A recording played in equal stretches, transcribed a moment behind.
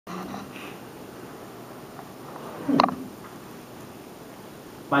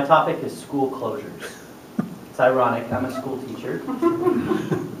My topic is school closures. It's ironic, I'm a school teacher.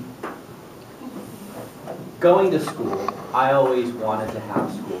 Going to school, I always wanted to have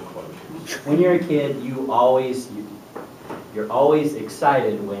school closures. When you're a kid, you're always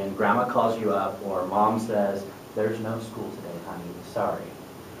excited when grandma calls you up or mom says, "There's no school today, honey, sorry."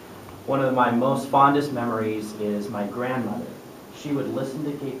 One of my most fondest memories is my grandmother. She would listen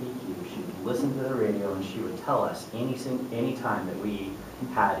to KPQ, she would listen to the radio, and she would tell us any time that we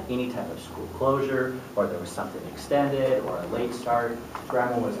had any type of school closure, or there was something extended, or a late start.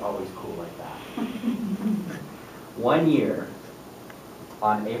 Grandma was always cool like that. One year,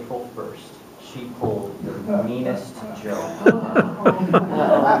 on April 1st, she pulled the meanest joke.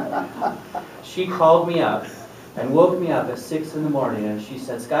 She called me up and woke me up at 6 in the morning, and she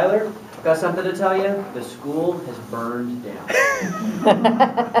said, "Skylar, I've got something to tell you. The school has burned down."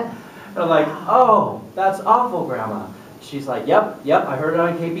 And I'm like, "Oh, that's awful, Grandma." She's like, yep, I heard it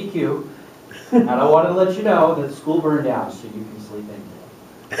on KPQ, and I want to let you know that the school burned down so you can sleep in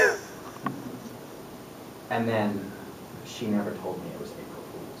today. And then she never told me it was April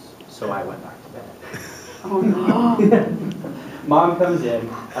Fool's, so I went back to bed. Oh no. Mom comes in,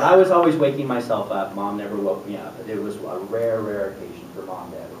 and I was always waking myself up. Mom never woke me up. It was a rare occasion for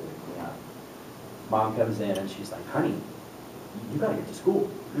Mom to ever wake me up. Mom comes in, and she's like, "Honey, you gotta get to school."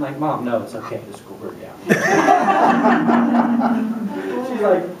 I'm like, "Mom, no, it's okay, the school burned down." She's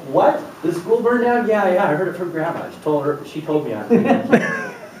like, "What? The school burned down?" Yeah, I heard it from Grandma. She told me on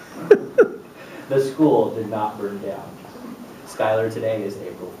the school did not burn down. Skylar, today is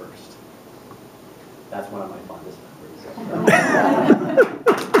April 1st. That's one of my fondest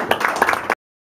memories.